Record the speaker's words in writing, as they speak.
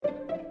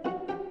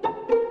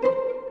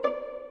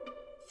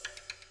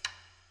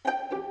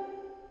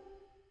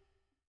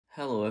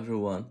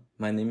everyone,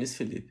 my name is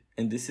Felipe,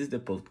 and this is the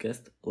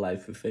podcast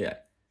Life with AI,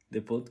 the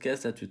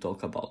podcast that we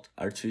talk about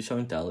artificial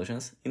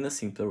intelligence in a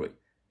simpler way.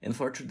 And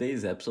for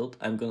today's episode,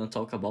 I'm gonna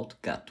talk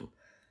about Gato.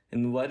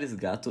 And what is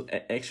Gato?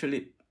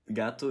 Actually,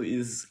 Gato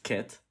is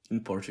cat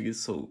in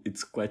Portuguese, so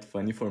it's quite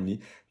funny for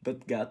me.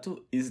 But Gato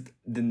is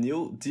the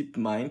new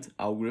DeepMind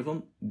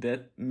algorithm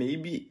that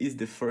maybe is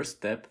the first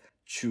step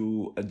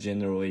to a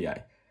general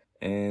AI.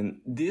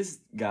 And this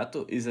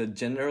Gato is a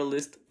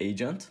generalist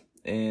agent,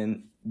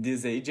 and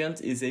this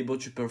agent is able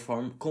to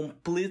perform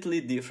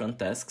completely different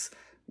tasks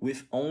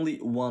with only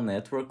one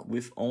network,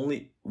 with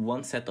only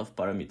one set of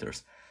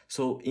parameters.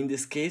 So in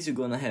this case, you're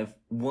gonna have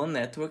one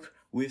network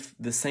with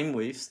the same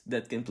waves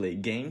that can play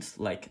games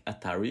like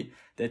Atari,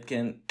 that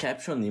can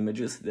capture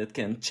images, that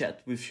can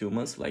chat with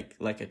humans like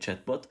a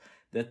chatbot,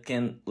 that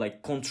can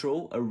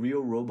control a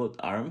real robot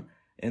arm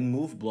and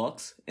move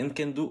blocks and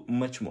can do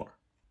much more.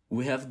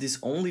 We have this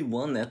only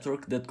one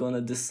network that's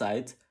gonna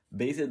decide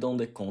based on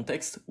the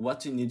context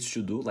what it needs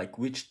to do, like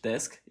which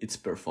task it's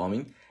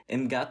performing.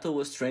 And Gato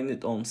was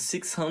trained on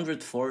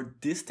 604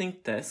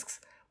 distinct tasks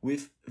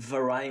with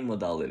varying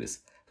modalities.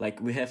 Like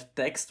we have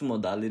text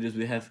modalities,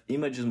 we have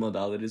images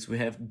modalities, we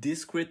have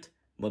discrete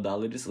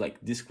modalities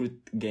like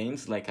discrete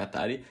games like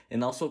Atari,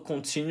 and also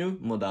continue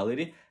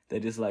modality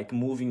that is like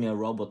moving a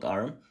robot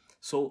arm.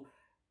 So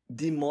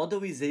the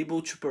model is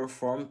able to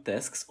perform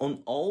tasks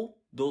on all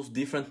those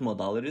different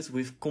modalities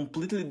with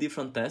completely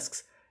different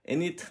tasks,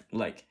 and it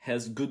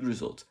has good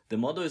results. The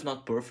model is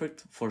not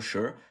perfect for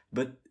sure,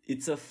 but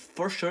it's a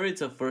first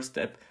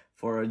step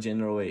for a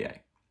general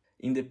AI.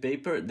 In the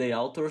paper, the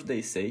authors,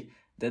 they say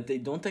that they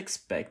don't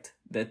expect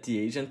that the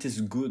agent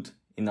is good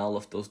in all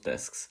of those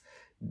tasks,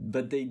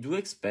 but they do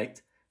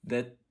expect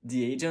that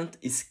the agent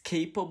is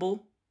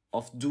capable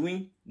of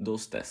doing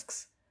those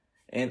tasks.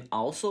 And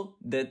also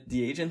that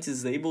the agent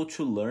is able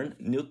to learn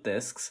new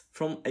tasks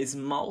from a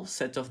small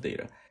set of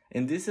data.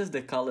 And this is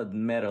the called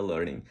meta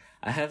learning.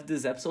 I have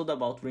this episode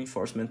about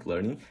reinforcement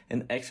learning,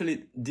 and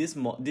actually this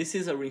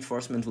is a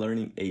reinforcement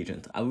learning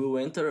agent. I will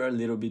enter a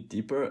little bit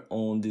deeper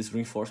on this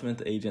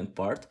reinforcement agent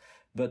part,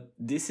 but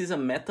this is a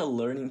meta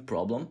learning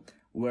problem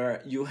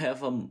where you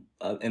have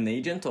an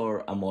agent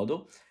or a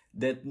model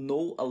that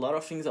know a lot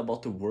of things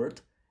about the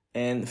world,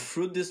 and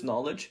through this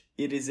knowledge,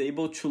 it is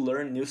able to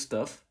learn new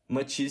stuff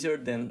much easier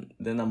than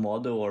a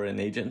model or an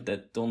agent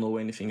that don't know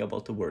anything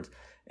about the world.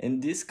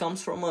 And this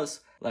comes from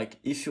us. Like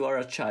if you are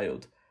a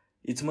child,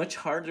 it's much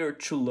harder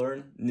to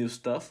learn new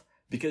stuff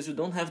because you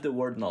don't have the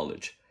word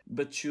knowledge.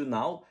 But you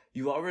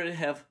already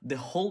have the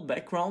whole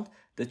background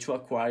that you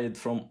acquired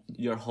from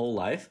your whole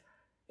life.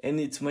 And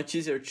it's much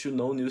easier to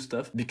know new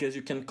stuff because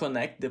you can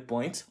connect the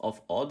points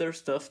of other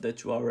stuff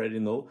that you already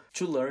know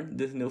to learn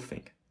this new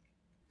thing.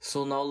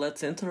 So now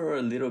let's enter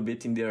a little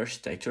bit in the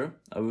architecture.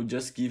 I will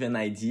just give an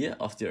idea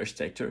of the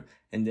architecture,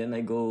 and then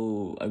I'm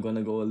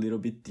gonna go a little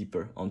bit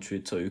deeper onto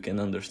it so you can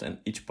understand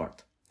each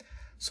part.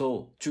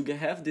 So to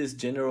have this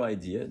general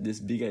idea,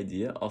 this big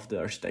idea of the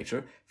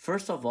architecture,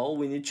 first of all,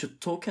 we need to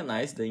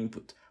tokenize the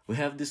input. We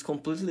have these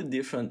completely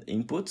different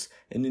inputs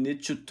and we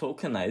need to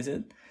tokenize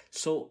it.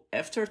 So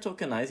after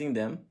tokenizing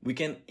them, we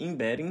can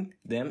embedding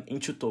them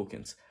into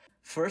tokens.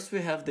 First,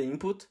 we have the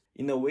input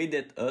in a way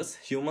that us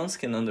humans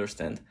can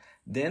understand.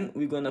 Then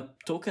we're gonna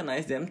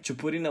tokenize them to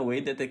put in a way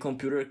that the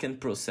computer can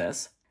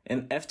process.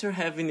 And after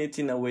having it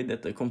in a way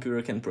that the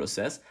computer can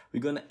process,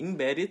 we're gonna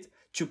embed it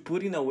to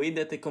put in a way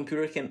that the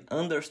computer can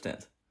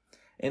understand.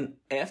 And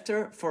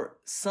after, for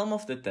some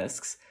of the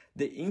tasks,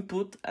 they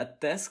input a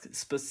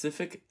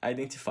task-specific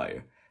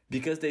identifier.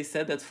 Because they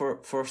said that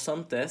for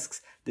some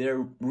tasks, they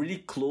are really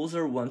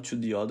closer one to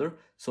the other.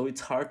 So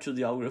it's hard to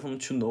the algorithm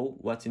to know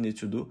what you need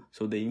to do.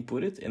 So they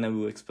input it, and I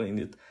will explain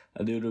it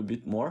a little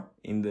bit more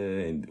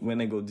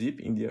when I go deep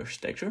in the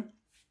architecture.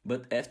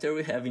 But after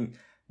we having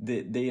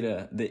the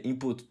data, the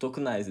input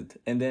tokenized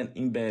and then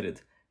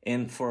embedded,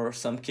 and for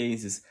some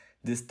cases,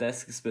 this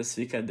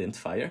task-specific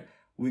identifier,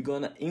 we're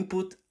gonna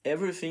input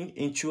everything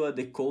into a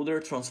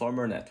decoder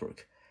transformer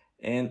network.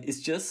 And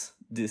it's just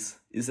this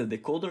is a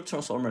decoder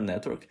transformer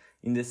network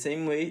in the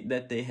same way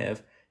that they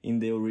have in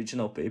the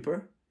original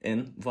paper,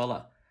 and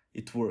voila,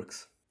 it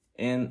works.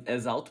 And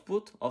as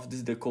output of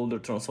this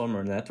decoder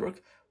transformer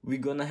network, we're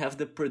gonna have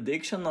the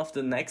prediction of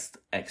the next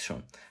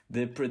action.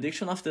 The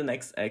prediction of the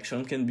next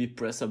action can be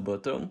press a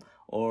button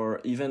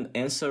or even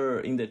answer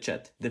in the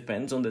chat.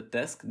 Depends on the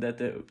task that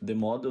the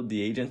model,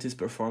 the agent is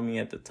performing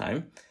at the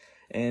time.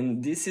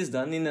 And this is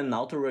done in an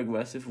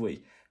autoregressive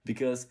way,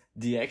 because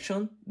the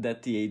action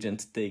that the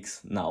agent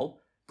takes now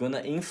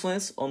gonna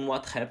influence on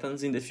what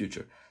happens in the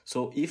future.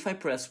 So if I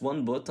press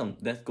one button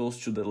that goes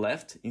to the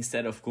left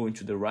instead of going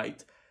to the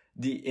right,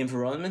 the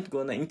environment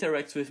gonna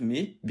interact with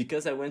me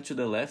because I went to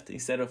the left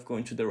instead of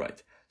going to the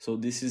right. So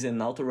this is an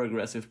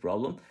autoregressive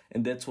problem,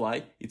 and that's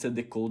why it's a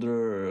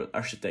decoder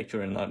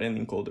architecture and not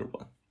an encoder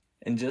one.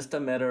 And just a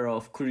matter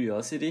of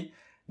curiosity,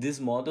 this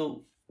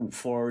model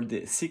for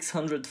the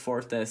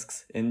 604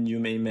 tasks, and you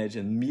may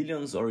imagine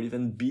millions or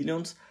even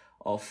billions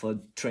of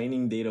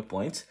training data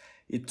points,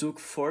 It took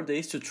 4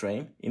 days to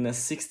train in a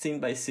 16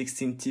 by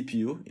 16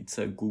 TPU. It's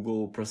a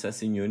Google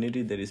processing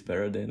unit that is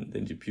better than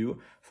GPU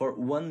for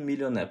 1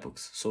 million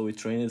epochs. So we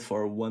trained it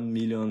for 1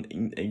 million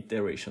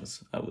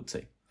iterations, I would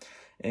say.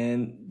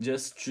 And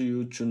just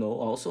to know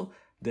also,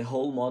 the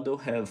whole model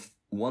have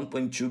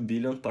 1.2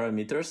 billion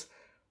parameters,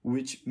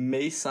 which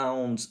may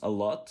sound a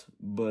lot,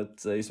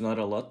 but it's not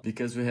a lot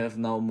because we have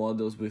now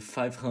models with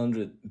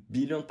 500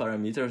 billion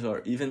parameters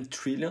or even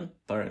trillion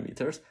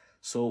parameters.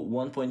 So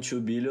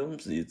 1.2 billion,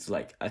 it's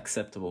like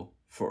acceptable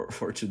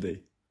for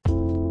today.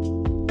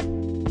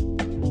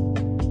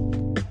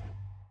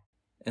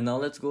 And now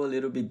let's go a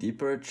little bit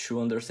deeper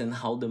to understand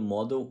how the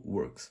model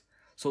works.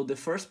 So the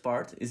first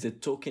part is the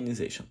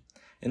tokenization.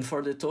 And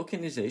for the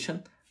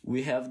tokenization,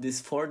 we have these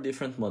 4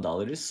 different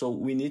modalities, so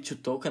we need to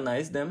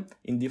tokenize them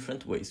in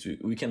different ways.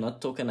 We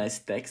cannot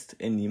tokenize text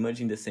and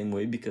image in the same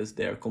way because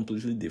they are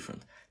completely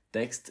different.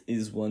 Text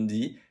is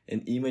 1D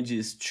and image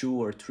is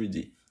 2 or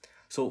 3D.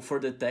 So for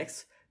the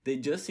text, they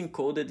just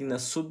encode it in a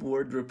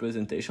subword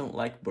representation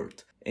like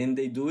BERT. And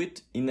they do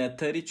it in a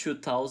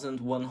 32,000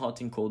 one-hot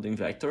encoding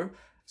vector.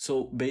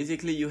 So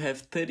basically you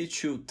have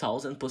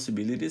 32,000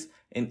 possibilities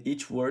and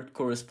each word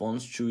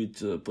corresponds to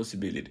its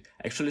possibility.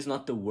 Actually, it's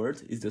not the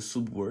word, it's the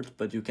subword,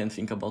 but you can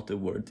think about the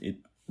word. It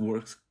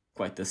works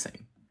quite the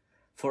same.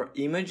 For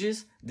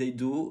images, they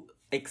do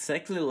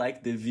exactly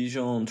like the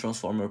Vision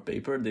Transformer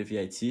paper, the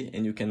VIT,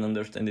 and you can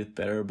understand it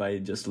better by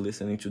just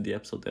listening to the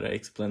episode that I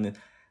explained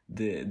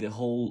the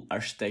whole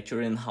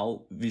architecture and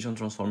how Vision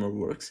Transformer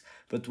works.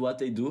 But what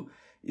they do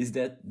is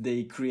that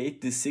they create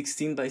the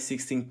 16 by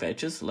 16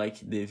 patches like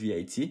the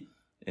VIT,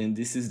 and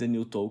this is the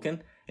new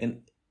token.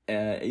 And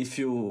if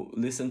you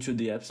listen to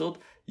the episode,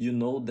 you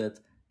know that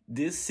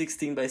these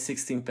 16 by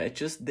 16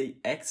 patches, they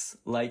act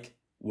like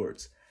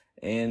words.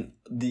 And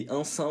the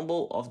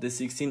ensemble of the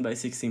 16 by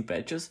 16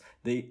 patches,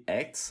 they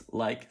act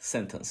like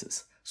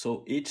sentences.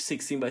 So each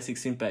 16 by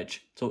 16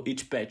 patch, so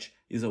each patch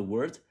is a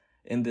word,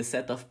 and the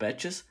set of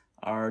patches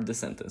are the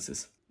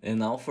sentences. And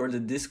now for the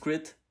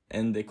discrete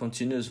and the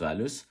continuous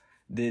values.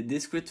 The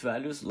discrete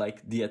values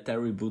like the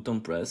Atari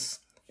button press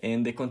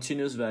and the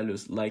continuous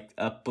values like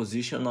a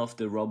position of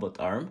the robot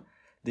arm,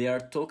 they are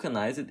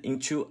tokenized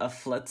into a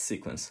flat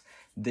sequence.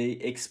 They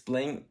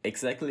explain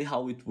exactly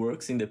how it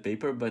works in the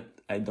paper,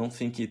 but I don't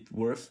think it's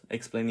worth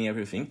explaining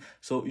everything.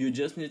 So you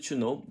just need to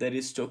know that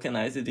it's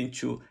tokenized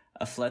into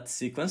a flat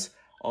sequence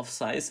of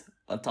size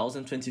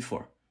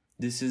 1024.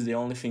 This is the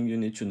only thing you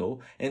need to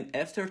know. And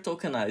after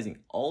tokenizing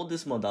all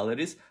these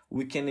modalities,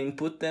 we can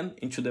input them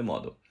into the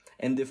model.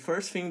 And the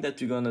first thing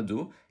that we're gonna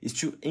do is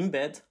to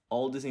embed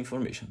all this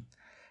information.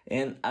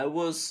 And I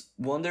was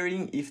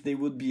wondering if they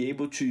would be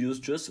able to use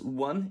just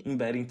one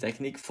embedding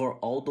technique for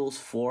all those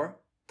 4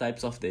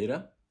 types of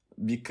data,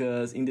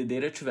 because in the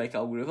data-to-vec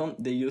algorithm,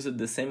 they used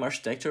the same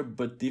architecture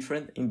but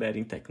different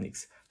embedding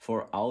techniques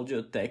for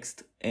audio,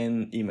 text,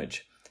 and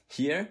image.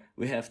 Here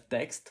we have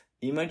text,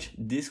 image,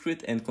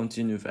 discrete, and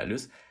continuous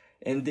values,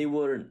 and they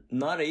were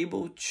not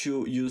able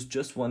to use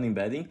just one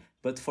embedding,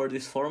 but for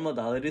these 4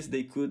 modalities,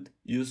 they could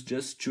use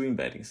just 2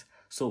 embeddings.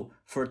 So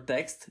for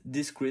text,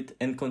 discrete,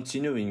 and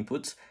continuous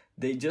inputs,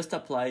 they just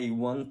apply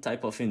one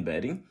type of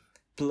embedding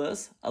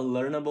plus a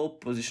learnable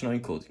positional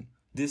encoding.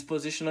 This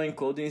positional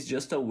encoding is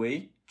just a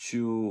way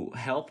to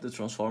help the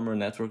transformer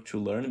network to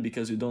learn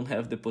because we don't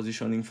have the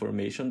position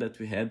information that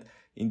we had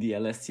in the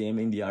LSTM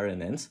and the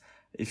RNNs.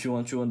 If you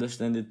want to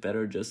understand it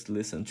better, just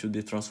listen to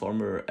the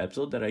transformer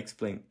episode that I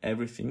explain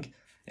everything.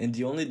 And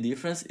the only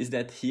difference is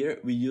that here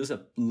we use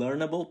a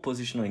learnable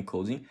positional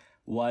encoding,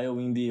 while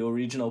in the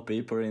original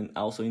paper and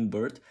also in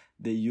BERT,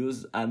 they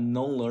use a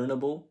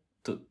non-learnable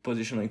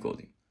positional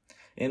encoding.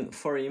 And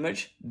for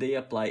image, they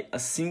apply a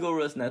single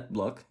ResNet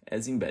block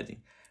as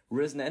embedding.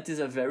 ResNet is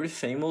a very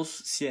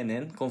famous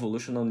CNN,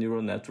 convolutional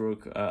neural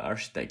network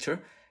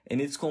architecture,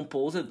 and it's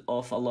composed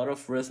of a lot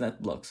of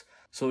ResNet blocks.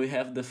 So we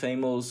have the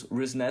famous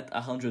ResNet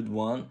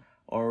 101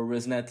 or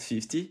ResNet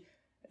 50,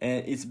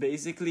 and it's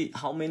basically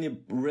how many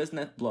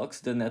ResNet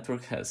blocks the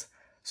network has.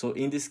 So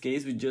in this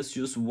case, we just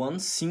use one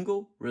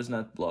single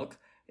ResNet block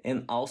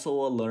and also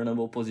a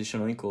learnable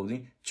positional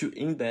encoding to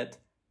embed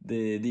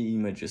the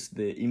images,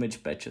 the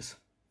image patches.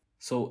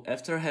 So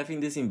after having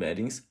these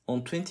embeddings,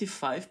 on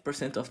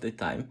 25% of the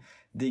time,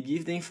 they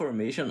give the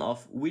information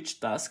of which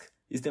task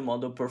is the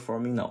model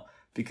performing now.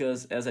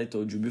 Because as I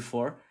told you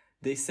before,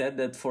 they said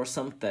that for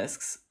some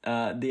tasks,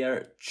 they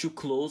are too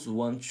close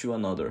one to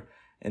another.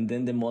 And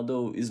then the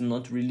model is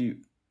not really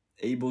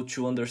able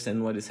to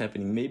understand what is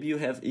happening. Maybe you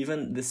have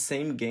even the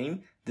same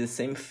game, the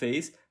same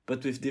phase,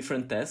 but with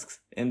different tasks.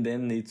 And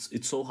then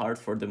it's so hard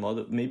for the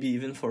model, maybe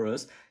even for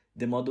us,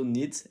 the model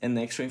needs an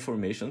extra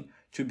information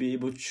to be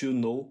able to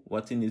know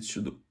what it needs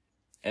to do.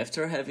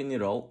 After having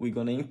it all, we're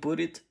going to input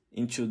it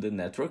into the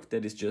network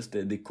that is just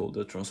the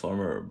decoder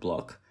transformer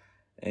block.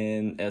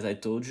 And as I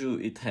told you,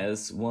 it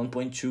has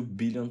 1.2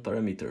 billion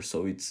parameters,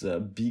 so it's a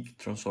big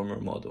transformer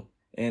model.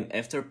 And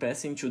after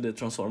passing to the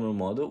transformer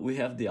model, we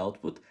have the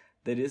output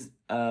that is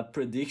a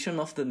prediction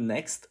of the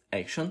next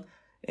action.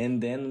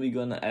 And then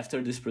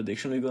after this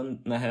prediction, we're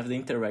gonna have the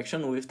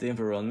interaction with the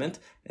environment,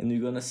 and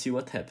we're gonna see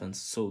what happens.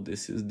 So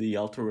this is the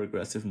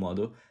autoregressive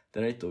model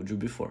that I told you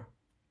before.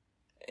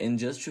 And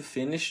just to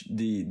finish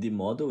the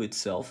model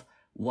itself,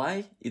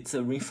 why it's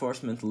a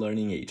reinforcement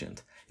learning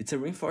agent? It's a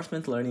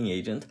reinforcement learning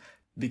agent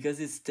because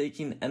it's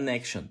taking an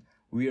action.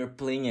 We are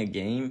playing a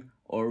game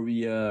or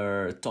we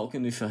are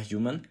talking with a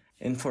human,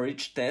 and for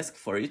each task,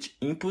 for each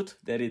input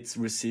that it's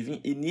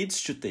receiving, it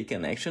needs to take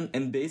an action,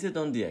 and based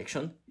on the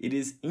action, it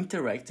is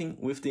interacting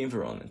with the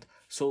environment.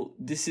 So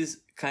this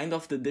is kind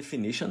of the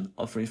definition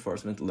of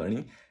reinforcement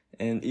learning.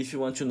 And if you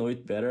want to know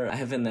it better, I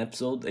have an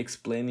episode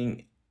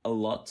explaining a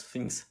lot of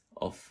things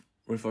of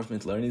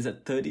reinforcement learning. Is a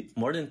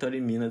more than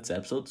 30 minutes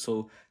episode,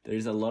 so there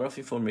is a lot of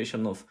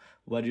information of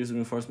what is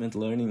reinforcement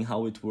learning,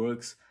 how it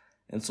works,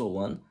 and so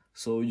on.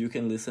 So you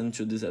can listen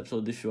to this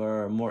episode if you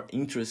are more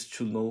interested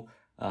to know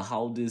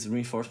how this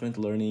reinforcement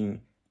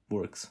learning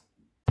works.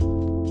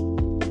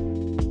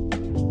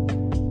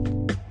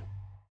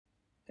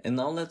 And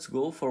now let's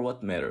go for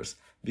what matters,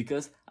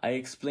 because I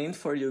explained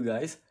for you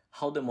guys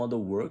how the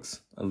model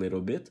works a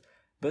little bit,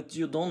 but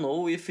you don't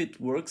know if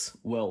it works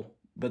well.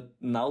 But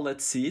now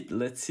let's see it.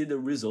 Let's see the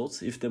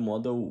results, if the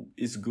model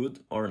is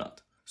good or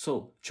not.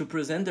 So to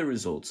present the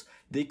results,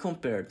 they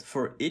compared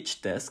for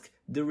each task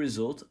the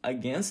result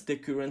against the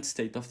current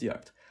state of the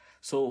art.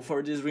 So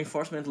for these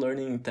reinforcement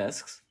learning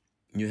tasks,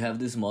 you have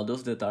these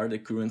models that are the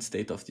current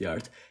state of the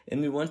art, and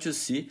we want to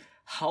see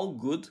how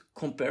good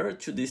compared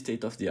to the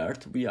state of the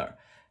art we are.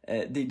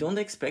 They don't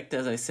expect,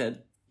 as I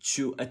said,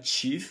 to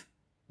achieve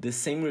the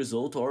same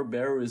result or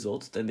better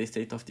results than the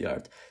state of the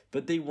art,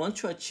 but they want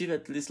to achieve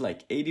at least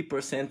like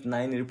 80%,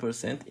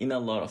 90% in a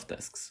lot of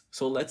tasks.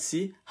 So let's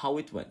see how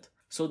it went.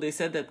 So they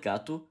said that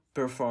Gato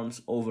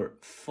performs over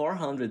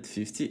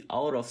 450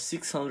 out of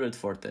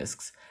 604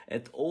 tasks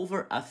at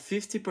over a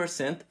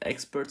 50%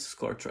 expert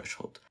score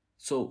threshold.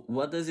 So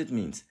what does it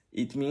mean?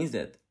 It means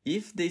that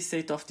if the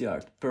state of the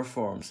art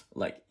performs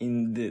like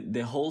in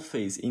the whole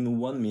phase in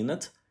 1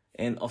 minute,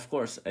 and of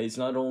course it's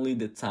not only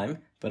the time,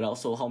 but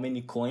also how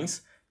many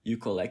coins you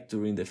collect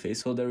during the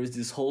phase. So there is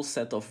this whole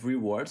set of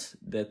rewards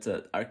that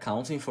are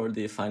counting for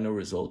the final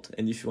result.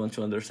 And if you want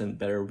to understand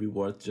better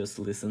rewards, just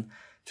listen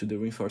to the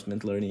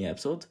reinforcement learning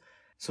episode.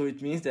 So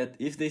it means that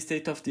if the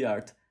state of the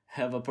art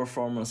have a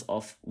performance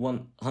of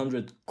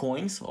 100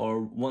 coins or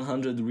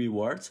 100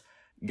 rewards,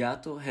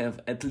 Gato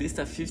have at least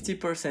a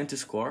 50%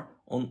 score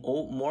on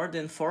more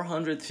than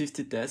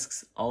 450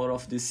 tasks out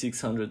of the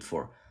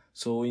 604.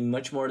 So in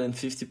much more than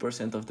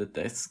 50% of the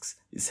tasks,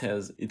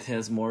 it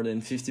has more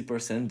than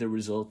 50% the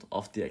result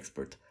of the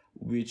expert,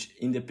 which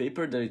in the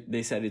paper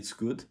they said it's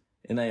good.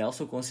 And I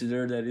also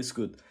consider that it's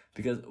good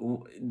because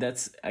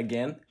that's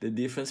again the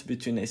difference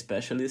between a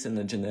specialist and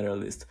a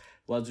generalist.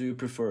 What do you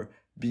prefer?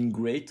 Being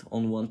great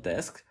on one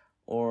task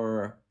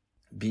or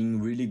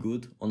being really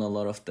good on a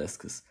lot of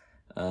tasks?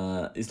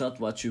 It's not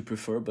what you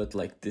prefer, but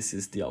like this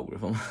is the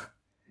algorithm.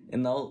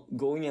 And now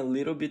going a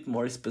little bit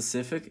more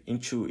specific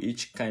into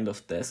each kind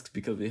of task,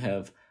 because we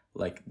have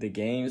like the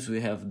games, we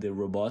have the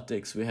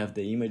robotics, we have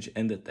the image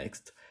and the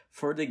text.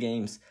 For the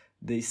games,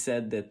 they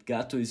said that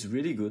Gato is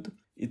really good.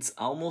 It's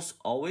almost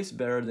always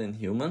better than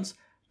humans,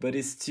 but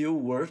it's still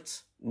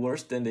worse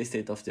than the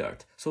state of the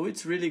art. So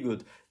it's really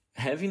good.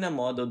 Having a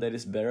model that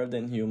is better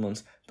than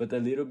humans, but a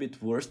little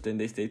bit worse than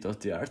the state of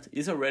the art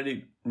is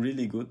already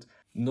really good,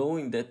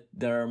 knowing that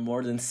there are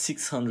more than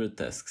 600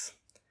 tasks.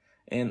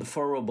 And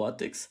for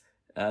robotics,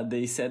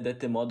 they said that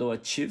the model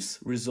achieves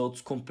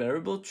results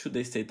comparable to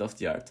the state of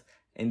the art.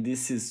 And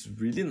this is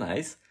really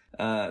nice.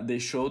 They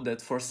showed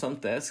that for some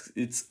tasks,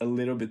 it's a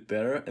little bit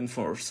better, and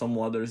for some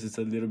others, it's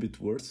a little bit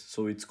worse.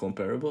 So it's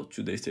comparable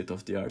to the state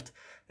of the art.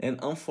 And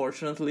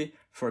unfortunately,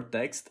 for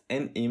text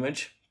and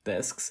image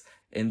tasks,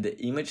 and the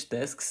image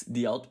tasks,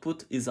 the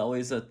output is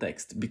always a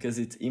text because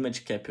it's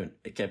image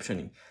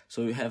captioning.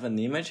 So you have an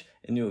image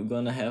and you're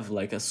gonna have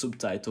like a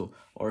subtitle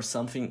or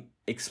something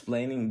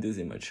explaining this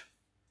image.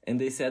 And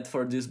they said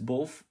for these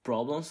both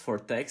problems, for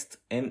text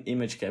and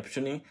image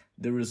captioning,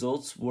 the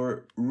results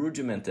were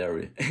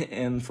rudimentary.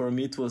 And for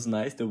me, it was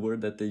nice, the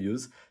word that they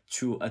use,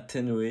 to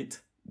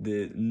attenuate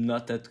the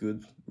not that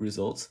good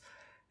results.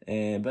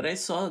 But I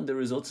saw the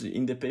results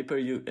in the paper,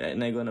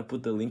 and I'm gonna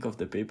put the link of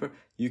the paper.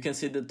 You can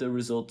see that the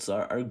results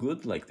are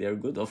good, like they are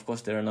good. Of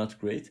course, they are not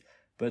great,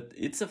 but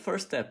it's a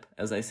first step.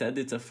 As I said,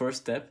 it's a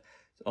first step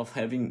of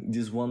having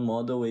this one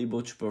model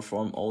able to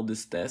perform all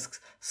these tasks,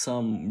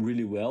 some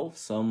really well,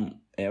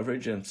 some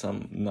average, and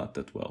some not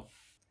that well.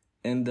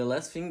 And the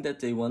last thing that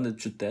they wanted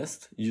to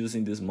test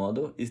using this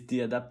model is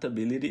the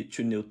adaptability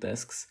to new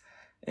tasks.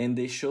 And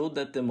they showed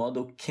that the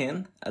model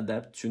can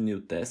adapt to new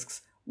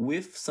tasks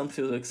with some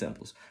field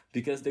examples,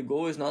 because the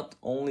goal is not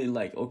only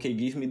like, okay,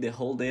 give me the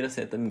whole data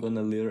set, I'm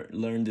gonna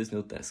learn this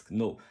new task.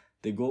 No,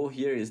 the goal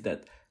here is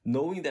that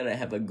knowing that I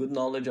have a good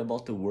knowledge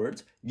about the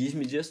word, give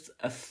me just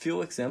a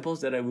few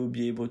examples that I will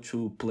be able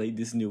to play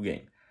this new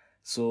game.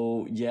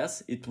 So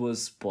yes, it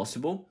was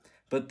possible,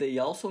 but they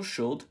also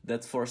showed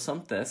that for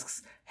some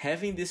tasks,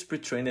 having this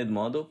pre-trained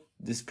model,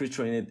 this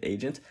pre-trained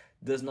agent,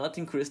 does not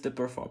increase the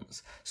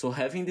performance. So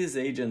having this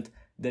agent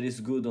that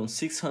is good on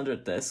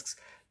 600 tasks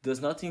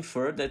does not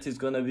infer that it's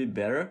gonna be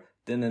better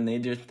than an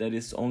agent that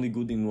is only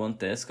good in one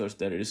task or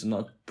that is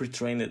not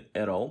pre-trained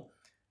at all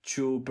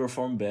to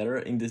perform better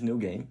in this new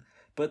game.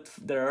 But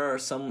there are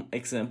some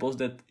examples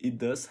that it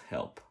does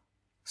help.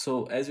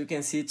 So as you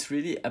can see, it's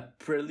really a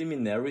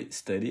preliminary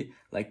study.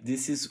 Like,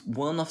 this is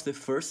one of the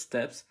first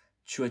steps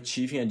to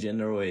achieving a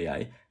general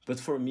AI. But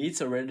for me,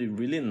 it's already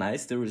really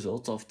nice, the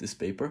results of this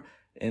paper.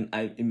 And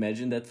I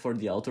imagine that for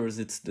the authors,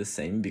 it's the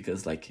same,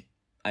 because like,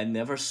 I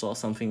never saw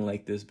something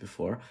like this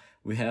before.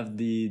 We have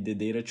the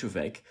data to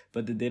vec,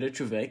 but the data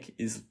to vec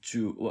is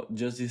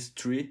just these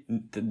three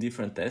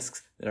different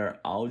tasks that are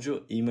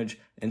audio, image,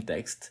 and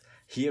text.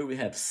 Here we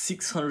have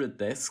 600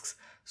 tasks.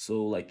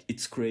 So like,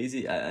 it's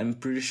crazy. I'm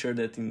pretty sure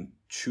that in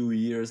 2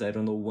 years, I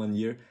don't know, 1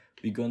 year,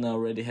 we're gonna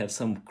already have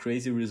some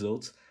crazy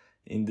results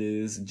in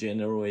these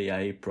general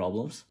AI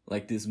problems,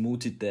 like these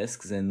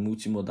multitasks and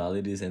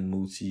multimodalities and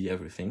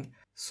multi-everything.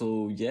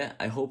 So yeah,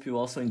 I hope you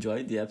also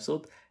enjoyed the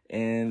episode.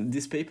 And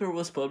this paper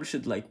was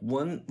published like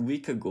 1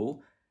 week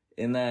ago.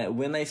 And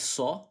when I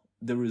saw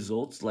the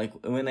results, like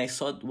when I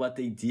saw what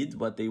they did,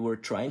 what they were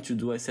trying to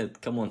do, I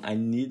said, come on, I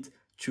need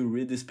to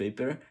read this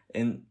paper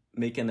and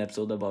make an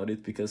episode about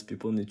it, because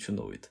people need to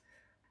know it.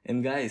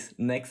 And guys,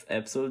 next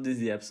episode is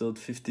the episode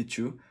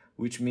 52,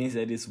 which means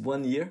that it's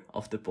 1 year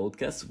of the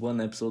podcast,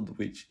 1 episode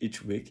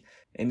each week.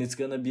 And it's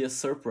gonna be a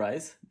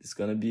surprise. It's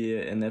gonna be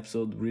an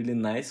episode really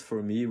nice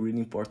for me, really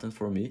important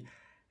for me.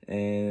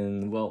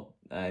 And well,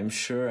 I'm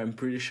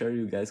pretty sure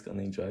you guys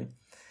gonna enjoy.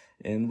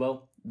 And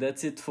well,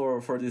 that's it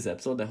for this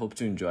episode. I hope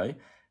to enjoy.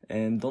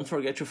 And don't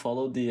forget to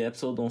follow the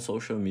episode on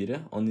social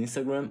media. On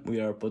Instagram,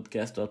 we are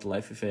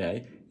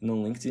podcast.lifewithai. And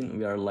on LinkedIn,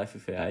 we are Life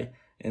with AI.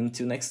 And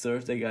until next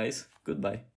Thursday, guys, goodbye.